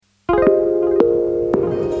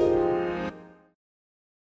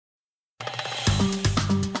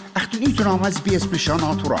برنامج اس بي اس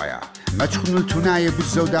بلشان ترايا ما تشخنوا التناية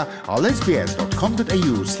بالزودة على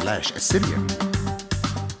sbs.com.au/Assyrian.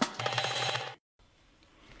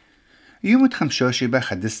 يوم تخمشوشي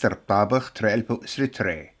بخدستر بطابخ ترى البو اسري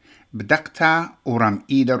تري بدقتا ورم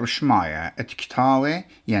إيدا رشمايا اتكتاوي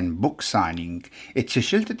ين بوك ساينينج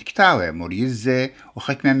اتششلت اتكتاوي مريزة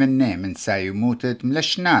وختمة مني من سايموتت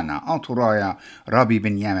ملشنانا أطرايا رابي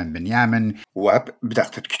بن يامن واب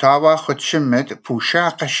بدقت اتكتاوي خد شمت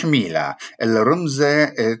بوشاق شميلة الرمزة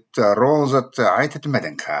ات روزة عيتة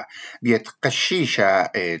مدنكا بيت قشيشة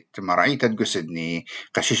ات مرعيتة قسدني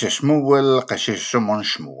قشيشة شمول قشيشة شمون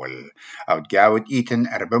شمول أو تقاود إيتن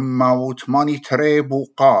 408 تريب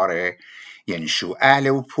وقاري ينشو أهل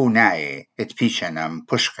وبوناي اتبيشنم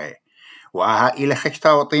بشقي وآها إلى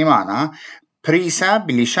خشتا وطيمانا بريسا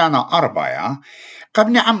بليشانا أربايا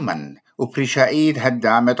قبل عمن وبريشا إيد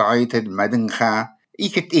هدامت عيتد مدنخا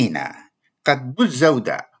إيكت إينا قد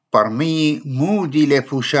بالزودة برمي مودي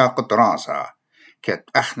لبوشاق دراسة كت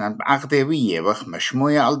أخنا بعقدوية وخ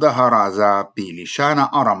مشموية الدهرازة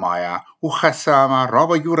بليشانا أرمايا وخسامة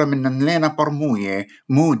رابا يورا من لينا برموية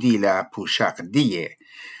مودي لبوشاق ديه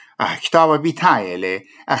كتابة بيتايلي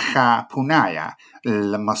أخا بونايا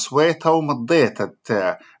المصويتها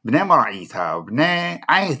ومضيتت بني مرعيتها وبني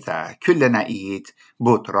عيثة كلنا إيت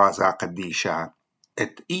بوت رازا قديشة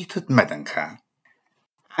إيتت مدنكا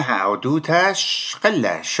ودوتاش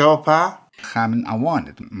قلة شوبا خامن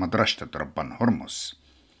أواند مدرشة ربان هرمس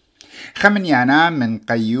خمن يانا من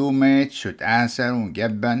قيومة شت آسر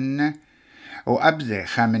وجبن وأبزي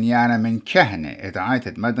خمن يانا من كهنة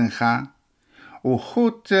إدعايتت مدنخا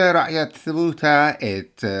وخوت رعية ثبوتا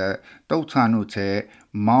ات دوتانوتي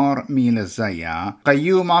مار ميل الزيا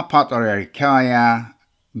قيومة باتريركايا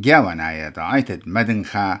جاونايا دعيتد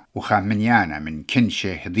مدنخا وخامنيانا من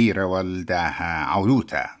كنشة هديرة والداها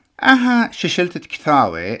عولوتا ششلتت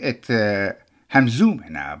كثاوي ات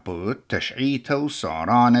همزومنا بود تشعيته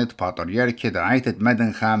وصارانت باتريركا دعيتد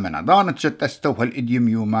مدنخا من أدانت شتستوها الإديوم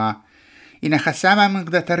يوما إن خسامة من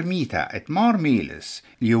قد ترميتا اتمار ميلس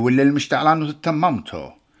ليولي المشتعلان وتتممتو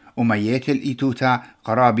وميت الإيتوتا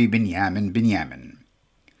قرابي بنيامن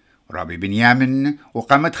رابي بنيامن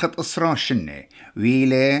وقامت خط إصرا شنة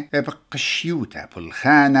ويلي بقشيوتا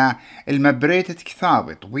بالخانة المبريتة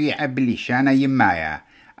كثابة طويعة بليشانة يمايا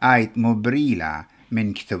آيت مبريلة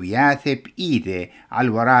من كثوياثة بإيدي على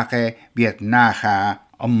الوراقة بيتناخا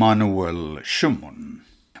أمانويل شمون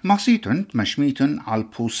مصيتن مشميتن على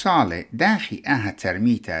البوصالة داخي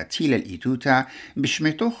ترميتا تيل الإيتوتا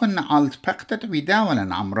بشميتوخن على تبقتة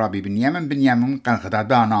وداولا عم رابي بنيامن قن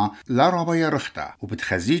غدادانا لا رابا يرختا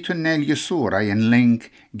وبتخزيتن اليسورة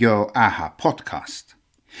ينلينك جو بودكاست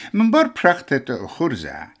من بار برختة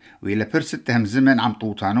خرزة وإلى برست همزمن عم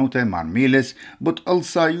طوطانوتا مارميلس بتقل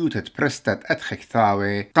صايوتة برستة أدخك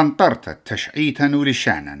ثاوي قنطرتة تشعيتا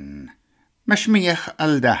ورشانا مشميخ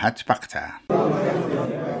الداهت بقتا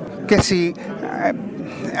كسي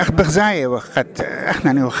بغزاية وقت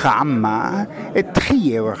اخنا وخ عما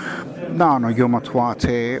التخية وخ نانو يوم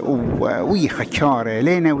طواتي ويخ كاري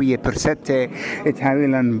لينا ويا برستة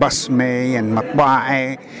تهاويلن بصمة ين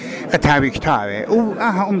مطباعي تهاوي كتابي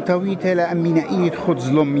امتويته لأمينا ايد خد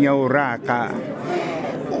ظلمية وراقة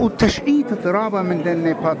وتشعيت ترابة من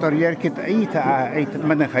دن باتريركة عيت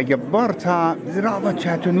مدنخة جبارتها رابة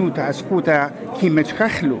شاتنوتا اسكوتا كيمج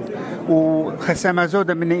خخلو وخسامة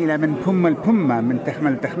زودة من إلى من البمة من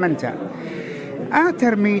تخمنتا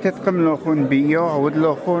ترميت تقملوخون بيو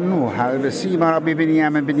عودلوخون نوها بسيما ربي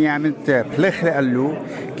بنيامن بلخ لألو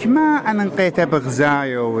كما أنا نقيت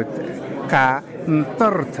بغزايو كا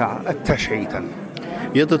انطرتا التشعيتا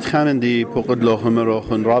يضد خانن دي بوقد لو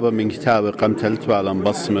خمروخن رابا من كتاب قمتلت بالا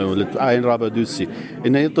بصمه ولت عين رابا دوسي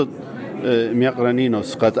إنه يضد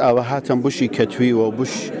ميقرنينوس قد آوهاتن بشي كتوي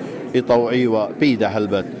وبش يطوعي وبيده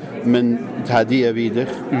هلبت من تهديه بيدخ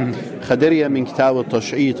خدريه من كتاب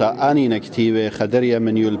التشعيطه اني نكتيبه خدريه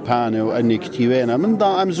من يلبانه واني كتيبينا من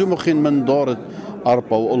ضا امزمخين من دورة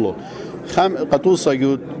اربا وقولو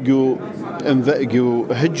قطوصة جو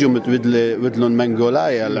هجمت ودلون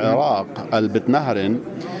منغولايا العراق البتنهرن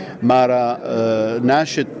مارا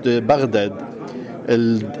ناشت بغداد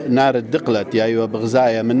النار الدقلت يا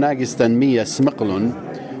بغزايا من ناقستان 100 سمقلن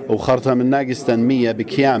وخرطة من ناقستان 100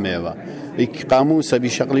 بكياميوة قاموسة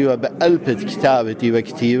بشغليوة بألبت كتابتي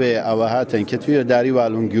وكتيبة أو هاتن كتبية داري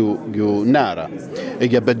والون جو نارا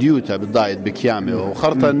إجا بديوتا بالضايد بكياميوة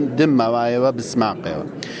وخرطة دمة وايوة بسماقيوة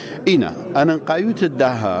إنا أنا قايوت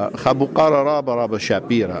الداها خبقارة رابا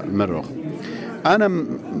شابيرة المرخ أنا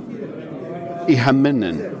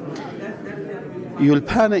يهمنن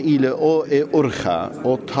يلبانا إلى أو أرخا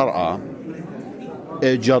أو طرقة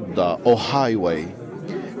جدة أو هايواي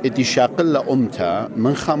اتي شاقلة أمتا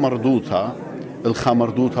من خمردوتا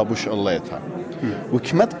الخمردوتا بوش الليتا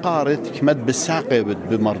وكمت قارت كمت بساقبت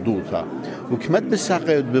بمردوتا وكمت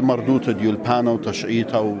بساقبت بمردوتا ديولبانا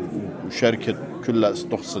وتشعيتا وشركة كلها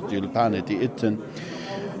استخصت ديولبانتي اتن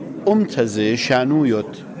أمتزي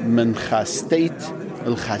شانويوت من خاستيت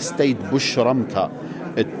الخاستيت بوش رمتا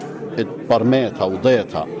اتبرميتا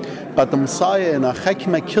وضيتا قد مصاينا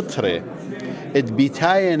خكمة كتري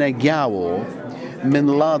اتبيتاينا جاو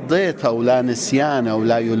من لا ضيتا ولا نسيانا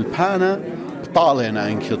ولا يلبانا طالنا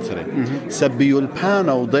ان كتري سبي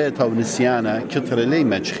يلبانا وضيتا ونسيانا كتري لي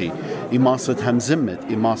مجخي إماصة همزمت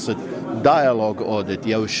إماصة دايالوج اودت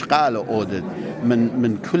يو شقال اودت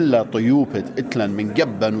من كل طيوبة اتلن من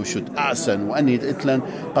جبن وشت أعسن وأنيت اتلن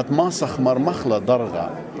قد ما سخمر مخلة درغة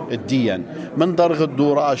الدين من درغة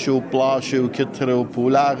دوراشي وبلاشي وكتري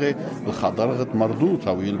وبولاغي الخضرغة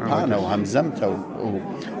مردوطة ويلبانا وهمزمتة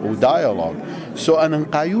ودايالوج سو أنا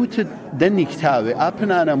نقايوت دني كتابي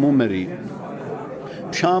أبنا أنا ممري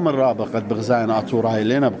بشامل رابا قد بغزاين أطوراي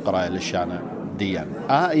لنا بقراي لشانا ديان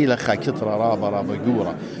إلى خاكترة رابا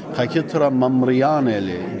جورا خاكترة ممريانة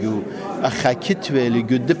لي جو أخاكتوة لي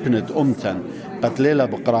جو دبنت أمتن قد ليلة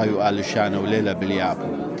بقرايو آلشانة وليلة باليابو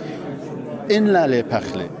إن لا لي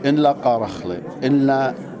بخلي إن لا قارخلي إن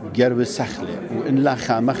لا جرب سخلي وإن لا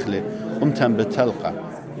خامخلي أمتن بتلقى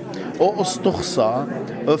أو استخصى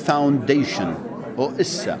أو فاونديشن أو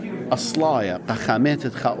إسا أصلايا قخامات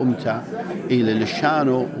خا أمتا إلى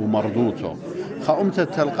لشانو ومردوتو خا أمتا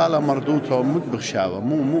تلقى له مردوتو مت بغشاوة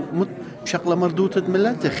مو بشغلة مردوتة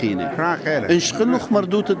ملات خينة انشغلوخ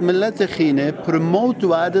مردوتة ملات خينة برموت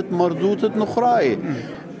وعدت مردوتة نخراي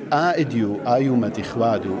آيديو آيومة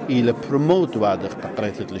إخوادو إلى برموت وعدت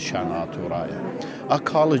قريتة لشانات ورايا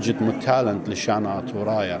أكولوجت متالنت لشانات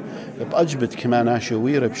ورايا بأجبت كمان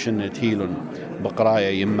عشويرة بشنة هيلون بقرايا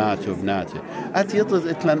يماتي وبناتي أتيطد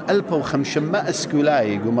إتلان 1500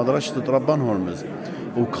 أسكولاي ومدرسة ربان هرمز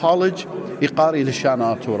وكولج يقاري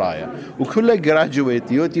لشانات ورايا وكل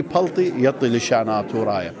جراجويت يوتي بلطي يطي لشانات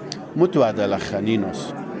ورايا متوعد لخانينوس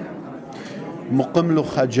مقم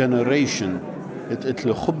له جنريشن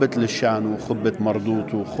اتلو خبت لشان وخبت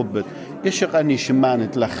مردوت وخبت يشق أني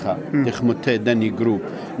شمان تلخى تخمتي دني جروب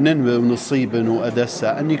ننوي ونصيبن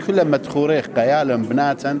وأدسا أني كل ما تخوريخ قيالا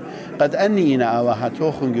بناتا قد أني إنا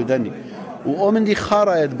أواهاتوخن جدني ومن دي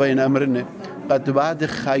خاريت بين أمرنا قد بعد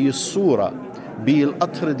خاي الصورة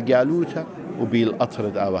بالأطرد جالوتا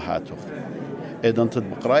وبالأطرد أواهاتوخ إذا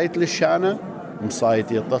تطبق رايت للشانة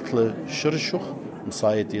مصايت يطلع شرشخ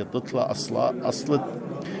مصايت يطلع أصلت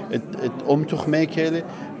أمتخ ميكيلي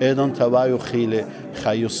إذا توايو خيلي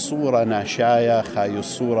خاي الصورة ناشايا خاي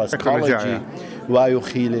الصورة سكولوجي وايو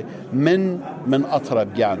خيلي من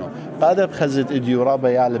أطرب جانو قادة بخزت إديو رابا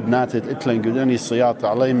يا بنات إتلن قدني صياط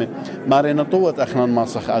عليهم مارينا طوت أخنا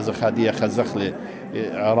ماسخ أزخادية خزخلي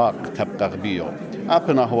عراق تبقى غبيو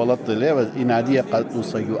أبنا هو لطلي إنادية قد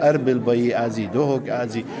نصيو أربل بي أزي دوهك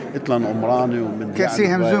أزي إتلان أمراني ومن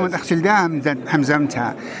كسي همزوم أخشل دام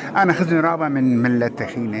همزمتها أنا خزن رابا من ملة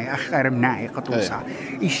تخينة أخر مناعي قطوسة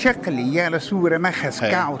الشكل يا لسورة مخس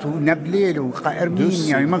كاوت ونبليل وقارمين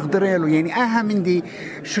يعني مغدريل يعني من دي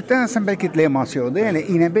شو تنسم بكت لي ماسيو دي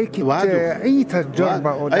إنا بكت عيتا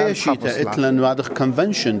جربة أي شيء إتلان وادخ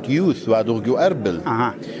كونفنشن يوث وادخ جو أربل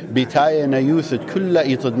بتاينا يوث كل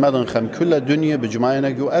يطد مدن خم كل دنيا بجماعنا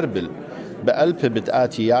جو أربل بقلب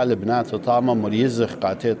بتآتي يعلى بنات طعمة مريزخ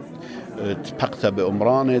قاتت تبقت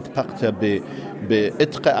بأمرانة تبقت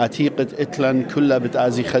بإتقى عتيقة إتلن كلها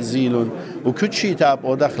بتآزي خزيلون وكل شيء تاب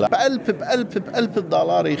ودخله بقلب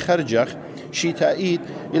الدولار يخرجخ شيء تأيد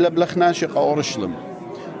إلى بلخ ناشق أورشلم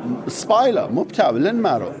سبايلا مو بتاعه لن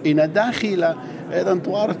مارو إنا داخلة إذا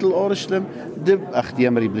انطوارت الأورشلم دب أختي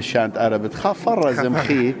يمري بلشانت أربت خافر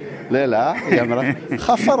زمخي لا يمرا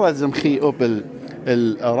خافر زمخي أوبل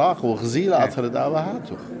العراق وغزيلة أطرد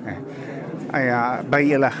أواهاته أيا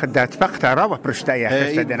بيلا خدات فقطة رابا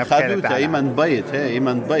برشتايا خدنا خدوتا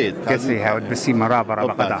إيمان بيت كسي هاود بسيمة رابا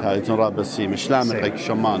قدام هاي رابا بسيمة شلامك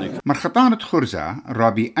شمانك مرخطانة خرزة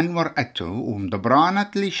رابي أنور أتو ومدبرانة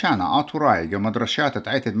لشانة آطوراي جو مدرشات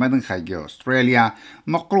تعيتد مدن خيجي أستراليا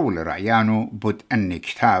مقرول رعيانو بود أني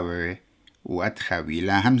كتاوي وأتخاوي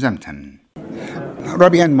لا همزمتن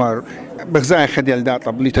رابي أنور بغزاي خديل دا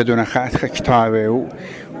طبليتا دون خاتخ كتاوي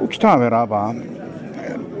وكتاوي رابا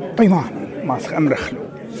طيمان ماسخ أمرخلو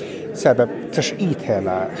سبب تشقيتها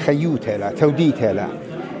لا خيوتها لا توديتها لا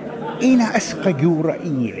إنا أسقى جورا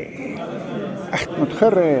إيلي أخت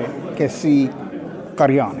متخرة كسي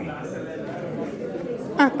قرياني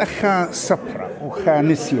أخا صبرة وخا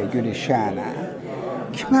نسية جولي شانا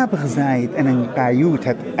كما بغزايد أنا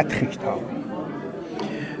قايوتها أتخكتاوي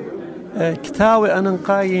كتاوي أنا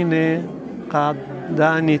نقايني قاد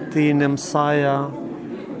داني تين مصايا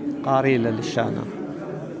قاريلة للشانا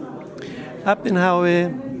أبن هاوي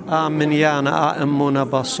من يانا أمونا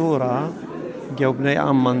باصورة جوبني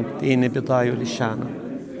أمن تيني بضايو للشانا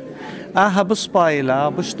بصبايلا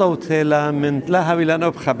بشطوتيلا من تلاهوي لأن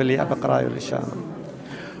أبخبلي أبقرايو للشانا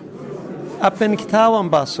أبن كتاوان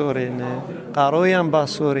باسورين قارويان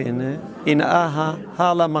باسورين إن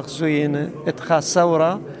هالا مغزوين اتخا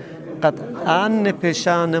ثورة قد آن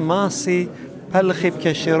بيشان ماسي بلخي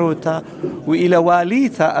بكشروتا وإلى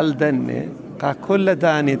واليتا الدني قا كل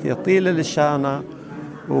داني يطيل للشانا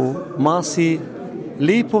وماسي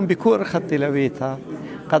ليبون بكور خطي لويتا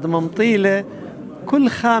قد ممطيلة كل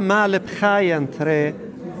خا مال بخاين تري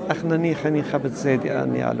أخنا نيخا بتزيدي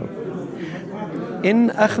آن يالو إن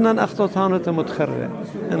أخنا أخطوطانو تمتخرة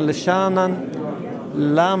إن لشانا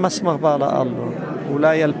لا مسمغ بالا الله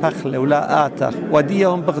ولا يلبخل ولا آتخ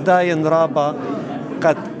وديهم بغداين رابا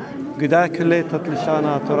قد قداك اللي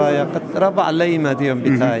تطلشانا ترايا قد ربع ليما ديهم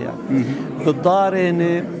بتايا بالدارين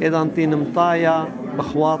إذا انتين مطايا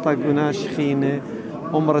بخواطك وناشخيني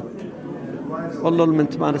أمرت والله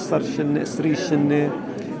المنتمان استريشن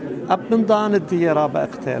أبن دان الدية رابا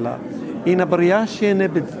اقتالا إنا برياشيني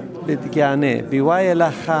بدقاني بوايا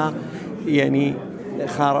لخا يعني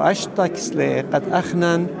خارشتك سلي قد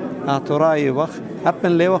أخنن آتوراي وخ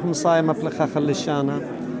أبن لي وخ مصايا مبلخا خلشانا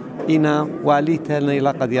إنا واليتها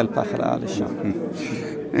لنا قد يلبخر آل الشام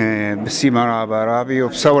بسيما رابي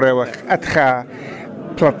وبصورة وخ أدخى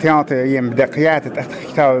بلاتيات يم بدقيات أدخى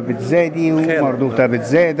كتاب بتزايدي ومردوطة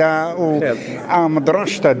بتزايدة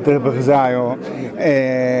ومدرشتة بغزايو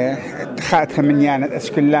خاتها من يانا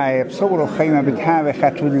أسكلاي بصورة خيمة بتهاوي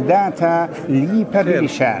خات ولداتها لي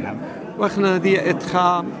بريشانا واخنا دي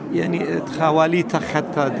اتخا يعني اتخا واليتا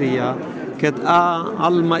حتى دي كد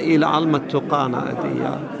علمة إلى علمة تقانا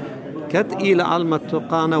أدية كد إلى علمة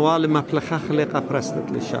تقانا والما بلخخلق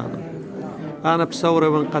برستت لشانا أنا بصورة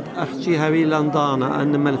وان قد أخشي هاويلان دانا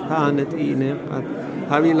أن ملبانت إيني قد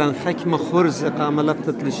هاويلان حكمة خرزقة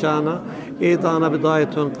ملبتت لشانا إيدانا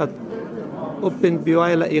بدايتون قد أبن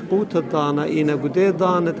بوايلة إيقوت الدانا إينا قدي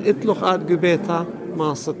دانت إطلق آد قبيتا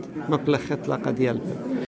ماصت مبلخت لقد يلبن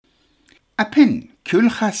أبن كل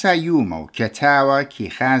خاسا يومو كتاوى كي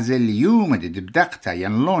خازل يوم بدقتا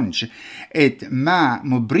ينلونج ات ما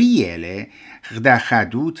مبريالي غدا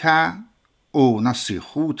خادوتا او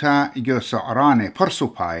نصيخوتا جو سعراني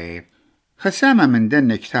برسوباي خسامة من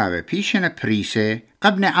دن كتابة بيشنا بريسي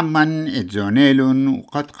قبل عمان اتزونيلون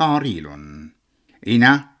وقد قاريلون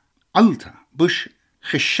إنا ألتا بش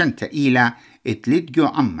خشنت إيلا اتلدجو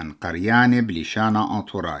عمان قرياني بلشانا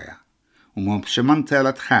أطورايا ومبشمان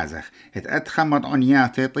تالت خازخ اتأدخمت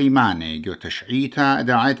عنياتي طيماني جو تشعيتا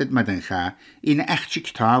دعايتت مدنخا إن أخشي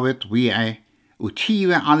كتاوي طويعي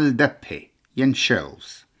وتيوي على الدبي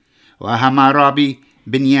ينشوز وهما رابي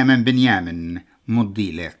بنيامن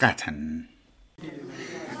مضيلة قاتن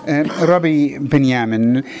ربي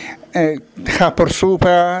بنيامن خابر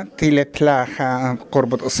سوبا تيلتلاخا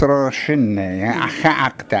قربة إصرار شنة أخا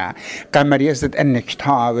عقدا قمر يزد أنك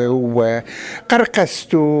تاوي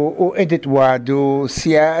وقرقستو وإدت وادو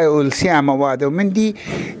والسيامة وادو من دي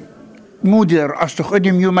مدير أصدق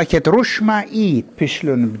قدم يوما كترش ما إيد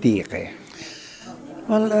بشلون بديقة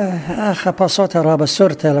والله أخا بصوتها رابا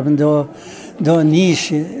سورتا لمن دو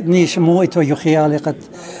نيش مويتو يخيالي قد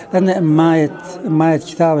أنا مايت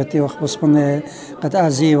كتابتي وخبص من قد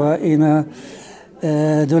أزيوا إنا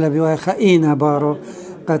دولا بيواي خائنا بارو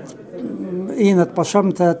قد إنا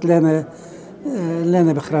تبشمتت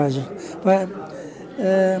لنا بخراجي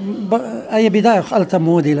أي بداية خلطة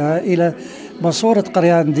مودلة إلى بصورة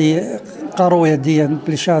قريان دي قروية دي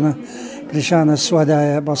بلشانة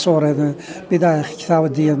السوداء بصورة بداية كتابة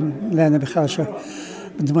دي لنا بخاشة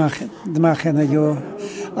دماغنا جو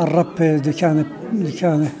الرب دكانة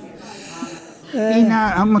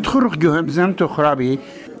إنا هم تخرج جو بزمتو خرابي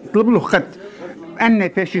طلب له قد أن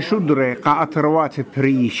بيشي شدري قا أطروات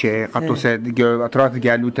بريشة قطو سد جو أطروات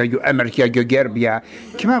قالوتا جو أمريكا جو جربيا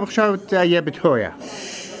كما بخشاوت يابت هويا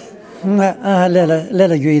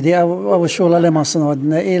لا جيدي أو شغلة لما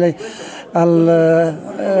صنودنا إلي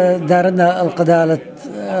دارنا القدالة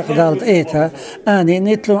إيتا أني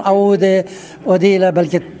نتلو عودة وديلا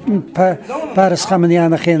بلكت بارس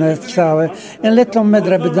خمنيانا خينا تساوي إن لتلو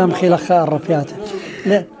مدرة بدام خيلا خاربيات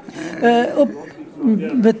لا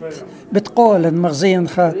بتقول المغزين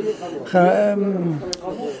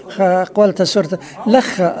قولت سورة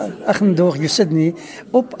لخ أخندوخ يسدني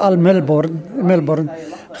ملبورن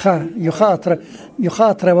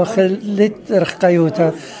يخاطر وخلت رخ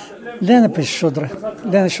قيوتا لين بالشدرة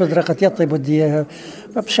لين الشدرة قد يطيب وديها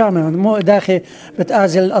بشامة مو داخل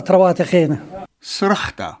بتآزل الأطروات خينة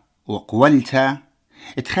صرخت وقولت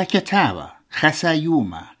اتخاكتاوة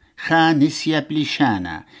خسايومة خا نسيا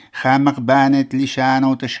بلشانة خا مغبانة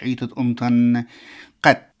لشانة وتشعيطة أمطن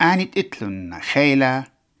قد آنت اتلن خيلة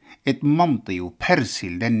اتممطي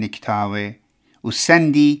وبرسل لنكتاوة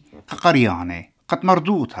والسندي قريانة قد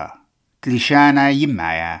مردوطة تلشانة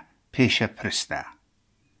يمايا بيشة برستا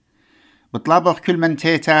بطلابخ كل من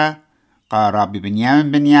تيتا قارابي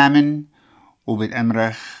بنيامن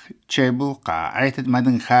وبالأمرخ تشيبل عيتد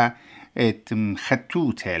مدنخا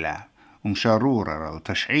اتمختو تيلا ومشارورة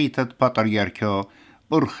وتشعيتة بطر يركو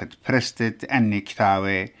برخت برستت أني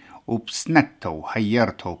كتاوي وبسنتو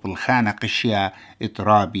هيرتو بالخانة قشيا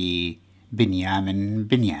اطرابي بنيامن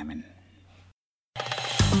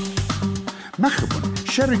مخبن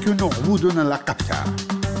شاركوا عبودنا لقبتها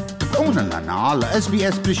تابعونا لنا على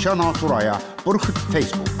SBS بلشانة طرايا برخة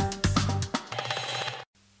فيسبوك.